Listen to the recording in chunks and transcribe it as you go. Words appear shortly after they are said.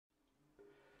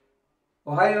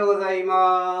おはようござい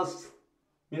ます。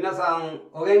皆さん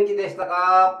お元気でした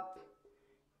か？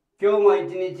今日も一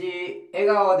日笑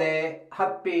顔でハ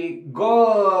ッピー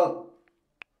ゴー！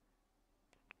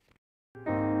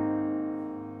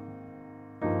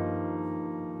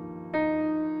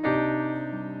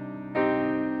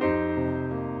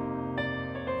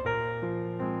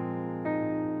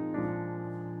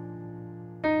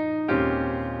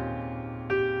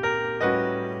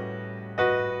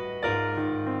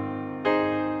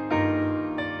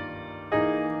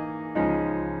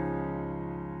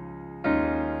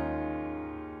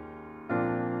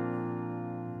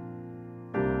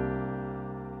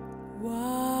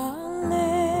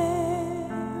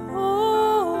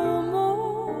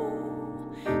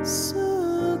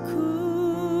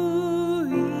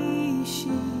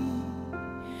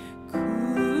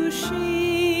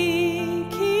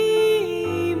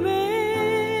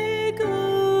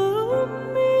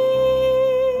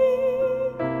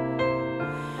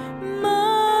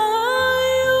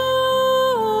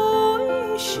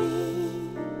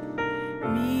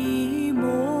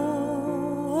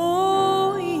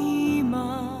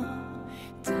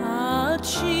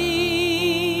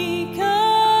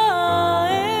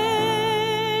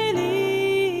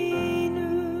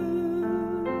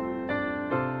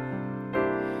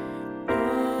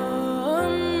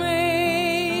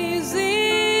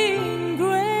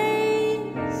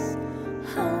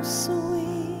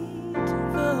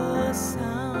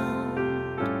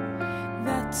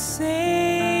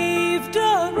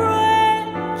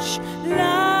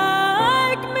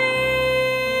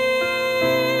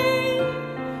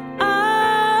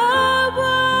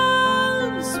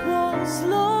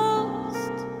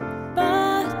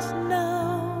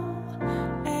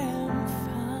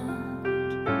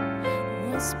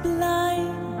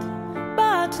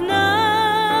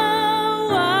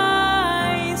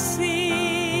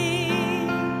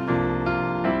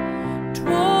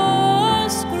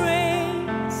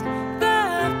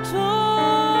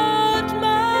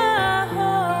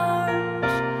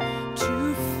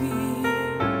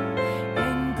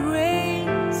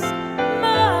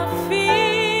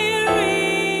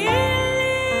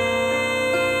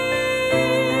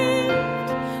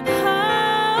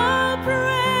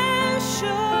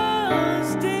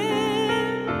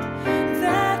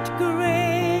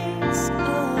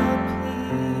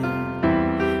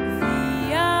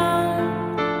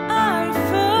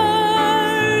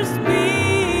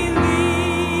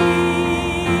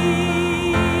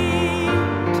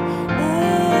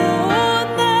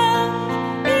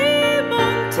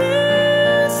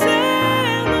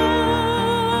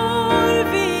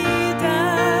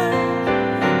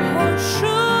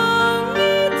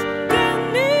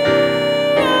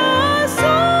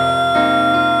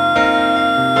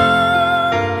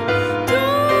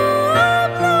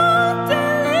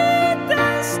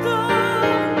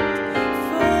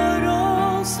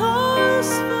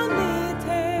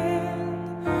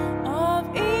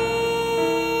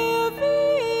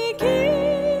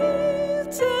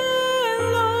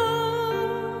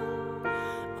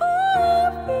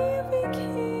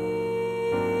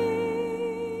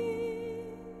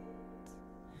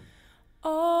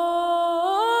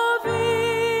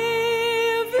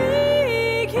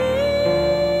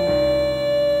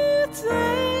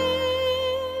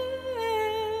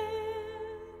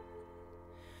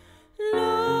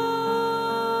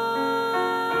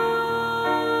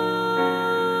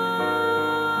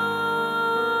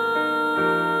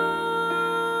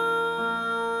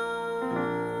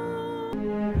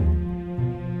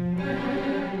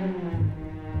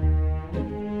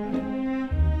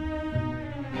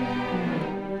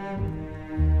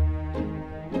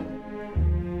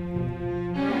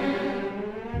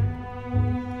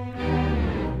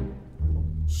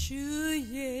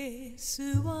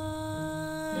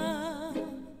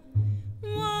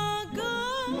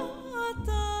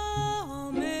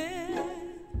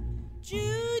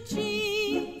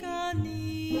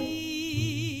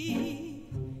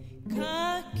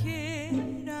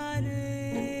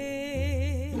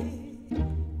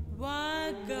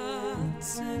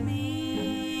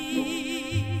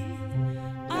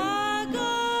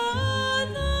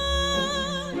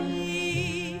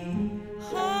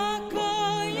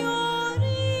よ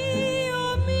り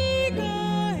よみ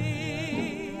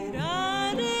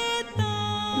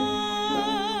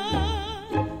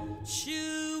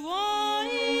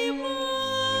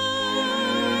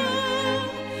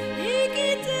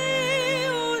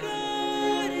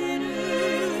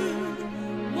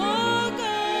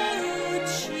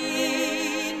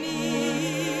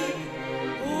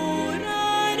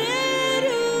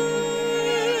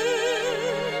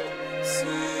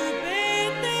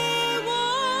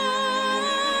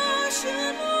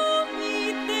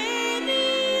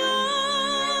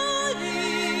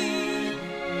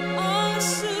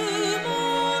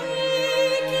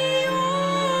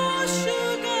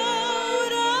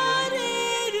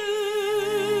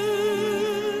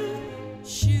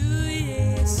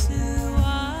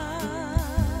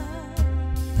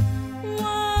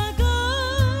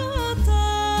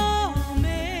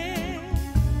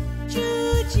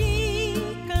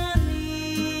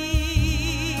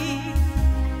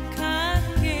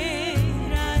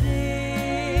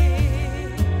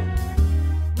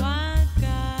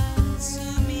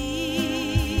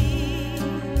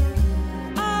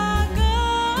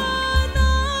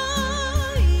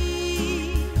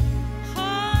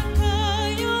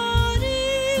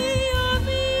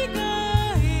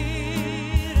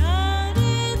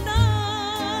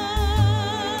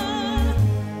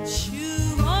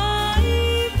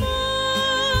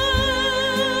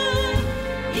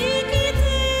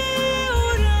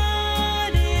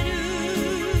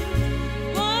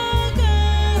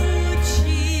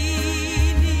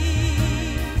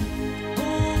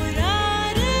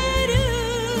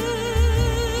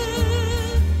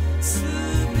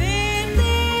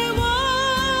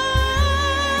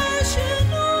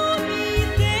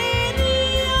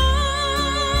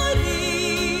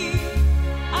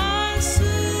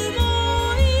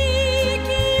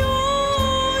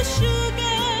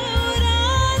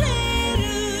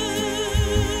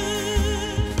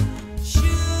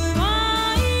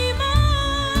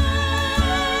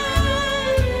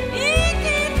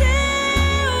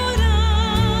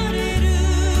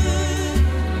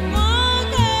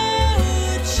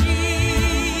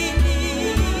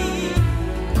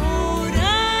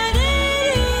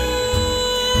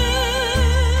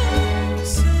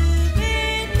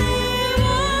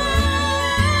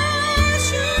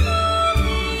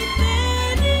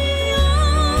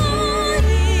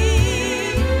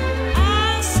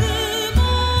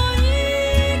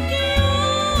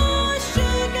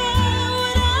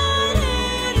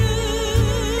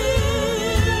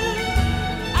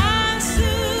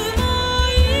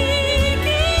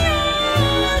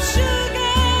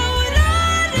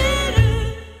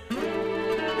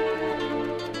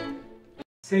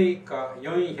歌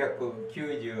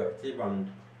498番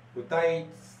歌い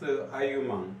つつ歩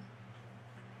まん。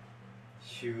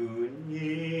主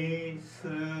にす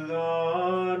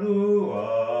がる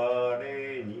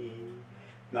我に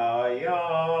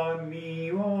悩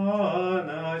みは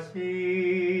な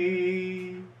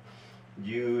し、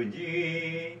十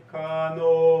字架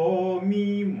の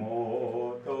身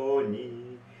元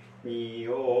に身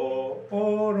を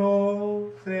下ろ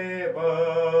せば、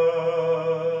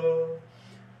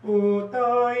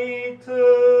歌いつ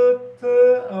つ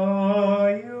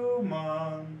歩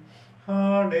まん。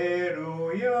ハレル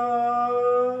ヤ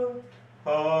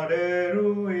ハレ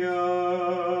ルヤ。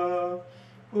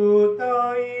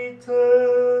歌いつ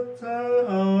つ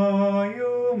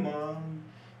歩まん。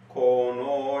こ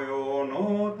の世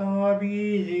の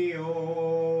旅路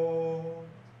よ。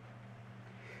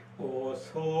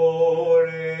恐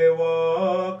れ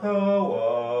は変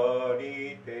わ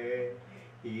りて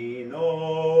祈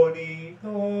り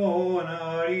と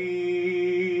な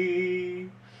り、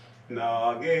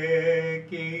嘆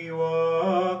き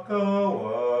は変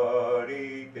わ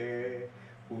りて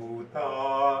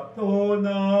歌と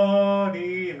な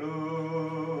りぬ。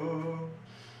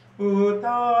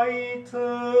歌いつつ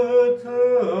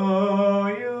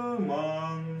歩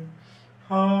まん。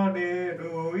ハレ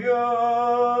ルヤ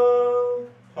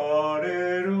ハ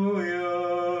レルヤ。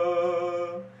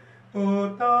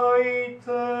歌いつ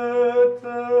つ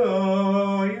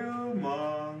歩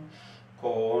まん。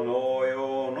この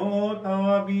世の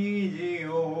旅路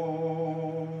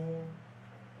よ。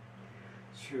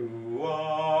主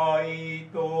は愛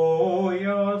と優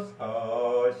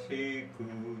しく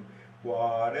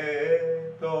我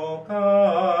と語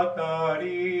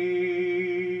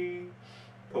り、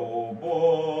乏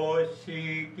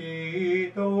し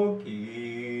き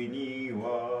時に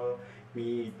は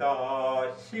満た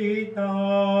した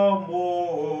も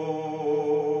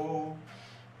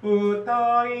う。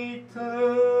歌いつ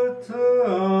つ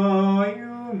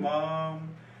歩まん。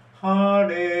ハ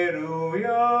レル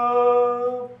ヤ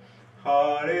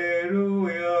ハレ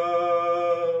ルヤ。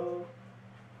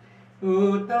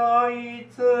歌い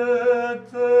つ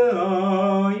つ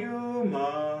歩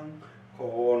まん。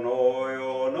この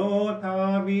世の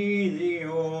旅路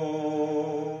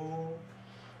よ。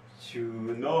主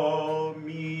の御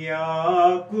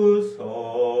約束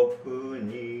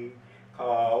に変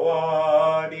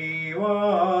わり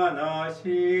はなし、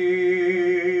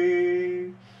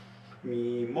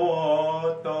身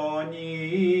元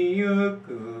に行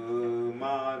く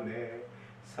まで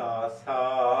支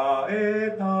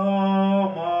えたま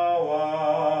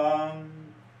わん。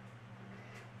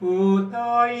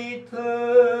歌いつ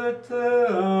つ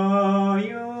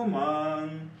歩ま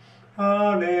ん。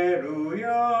ハレル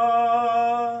ヤ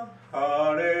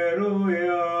ハレルヤ。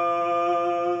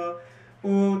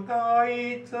歌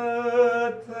いつつ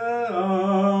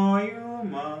歩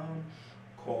まん。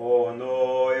こ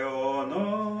の世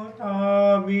の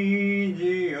旅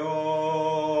路よ。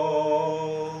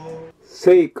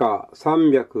聖歌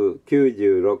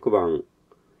396番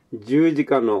十字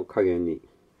架のかげに。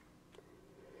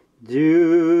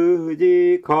十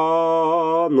字架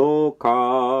の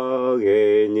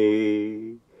影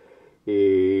に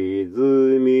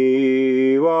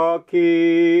泉は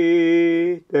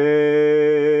来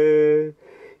て、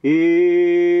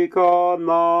いか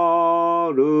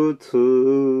なる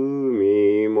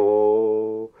罪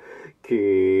も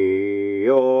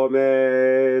清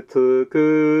め尽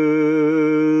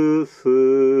く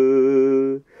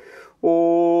す。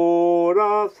お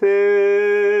ら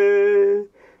せ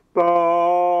た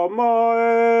ま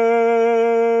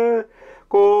え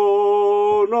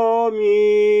この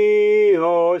身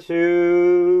を主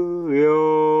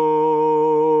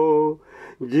よ。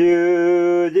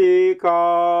十字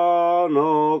架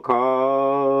の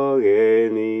影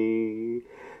に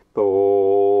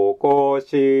とこ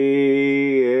し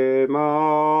え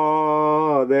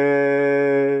ま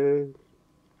で。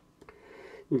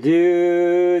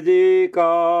十字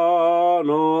架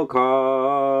の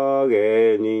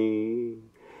影に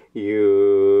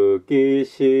行き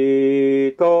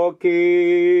し時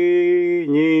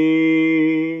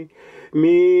に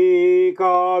御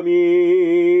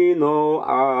神の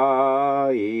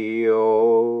愛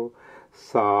を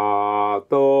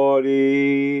悟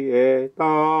り得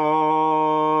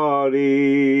た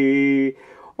り、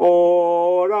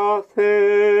おら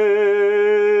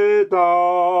せた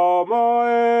ま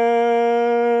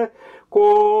え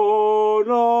こ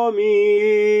の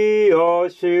身を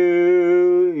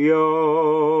主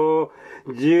よ。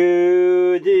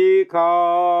十字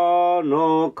架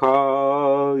の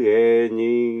影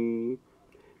に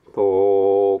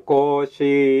とこし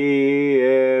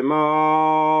え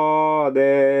まま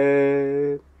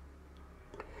で。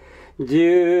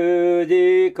十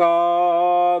字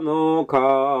架の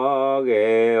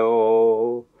影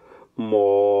を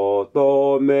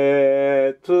求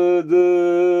め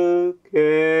続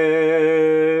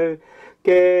け、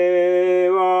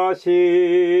険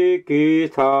しき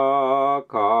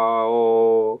坂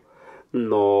を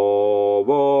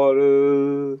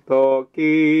登ると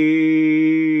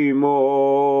き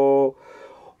も、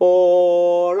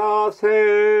おら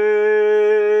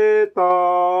せた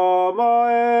ま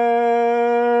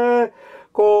え、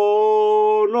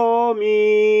この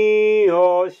身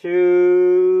を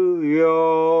主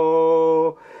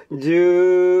よ、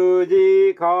十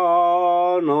字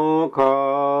架の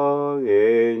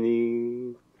影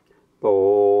に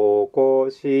とこ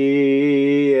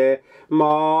しえ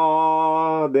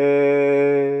ま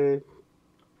で。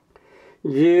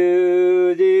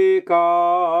十字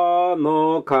架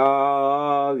の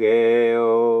影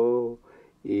を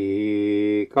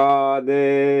いか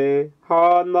で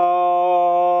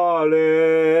離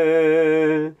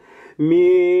れ、御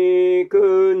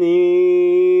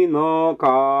国の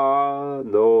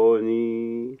角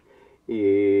に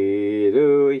い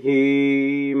る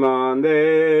日ま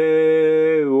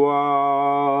で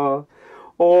は、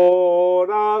お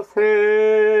ら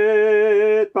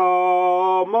せた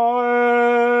ま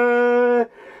え、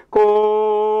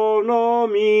この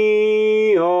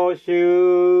身を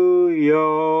主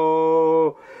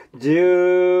よ、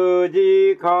十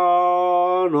字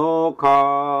架の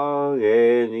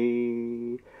影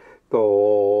に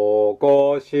と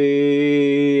こし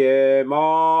え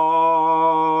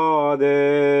ま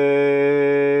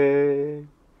で。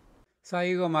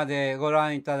最後までご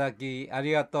覧いただきあ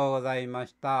りがとうございま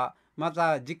した。ま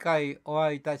た次回お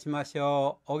会いいたしまし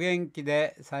ょう。お元気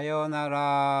でさような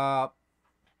ら。